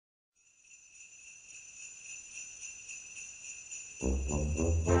So,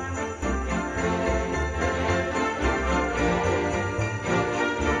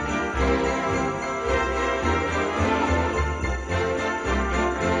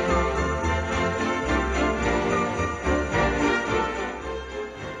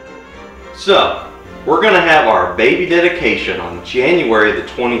 we're going to have our baby dedication on January the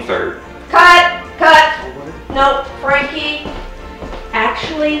 23rd. Cut! Cut! No, Frankie.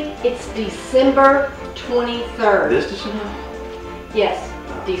 Actually, it's December 23rd. This December? Yes,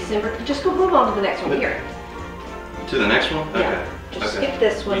 December. Just go move on to the next one. Here. To the next one? Yeah. Okay. Just skip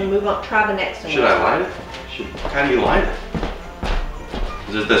this one, move on, try the next one. Should I light it? How do you light it?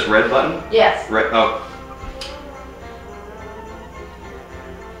 Is it this red button? Yes. Red, oh.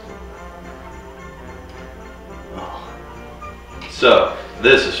 So,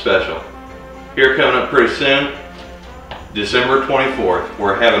 this is special. Here coming up pretty soon, December 24th,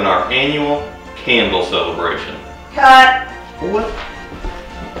 we're having our annual candle celebration. Cut! What?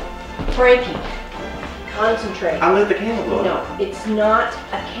 Frankie, concentrate. I lit the candle up. No, it's not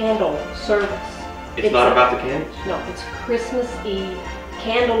a candle service. It's not about the candles? No, it's Christmas Eve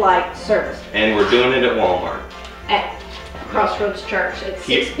candlelight service. And we're doing it at Walmart. At Crossroads Church at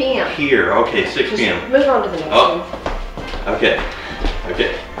 6 p.m. Here, okay, 6 p.m. Move on to the next one. Okay,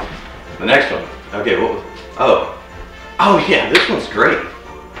 okay. The next one. Okay, what was, oh yeah, this one's great.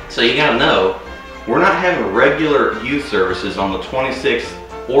 So you gotta know, we're not having regular youth services on the 26th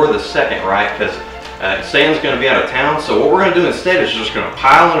or the 2nd, right? Because Sam's gonna be out of town, so what we're gonna do instead is just gonna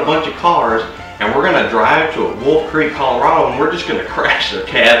pile in a bunch of cars and we're gonna drive to Wolf Creek, Colorado, and we're just gonna crash their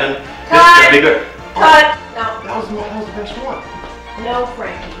cabin. Cut! Cut! No. That was the best one. No,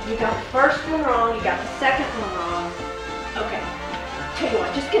 Frankie. You got the first one wrong, you got the second one wrong. Okay. Tell you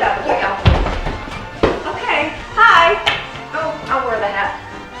what, just get up and look out. Okay. Hi. Oh, I'll wear the hat.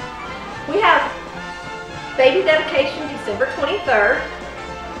 We have baby dedication December 23rd,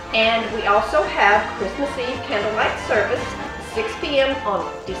 and we also have Christmas Eve candlelight service 6 p.m.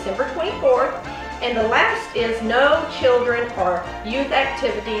 on December 24th, and the last is no children or youth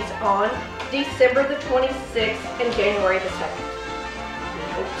activities on December the 26th and January the 2nd. We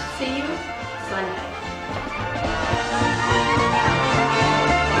hope to see you Sunday.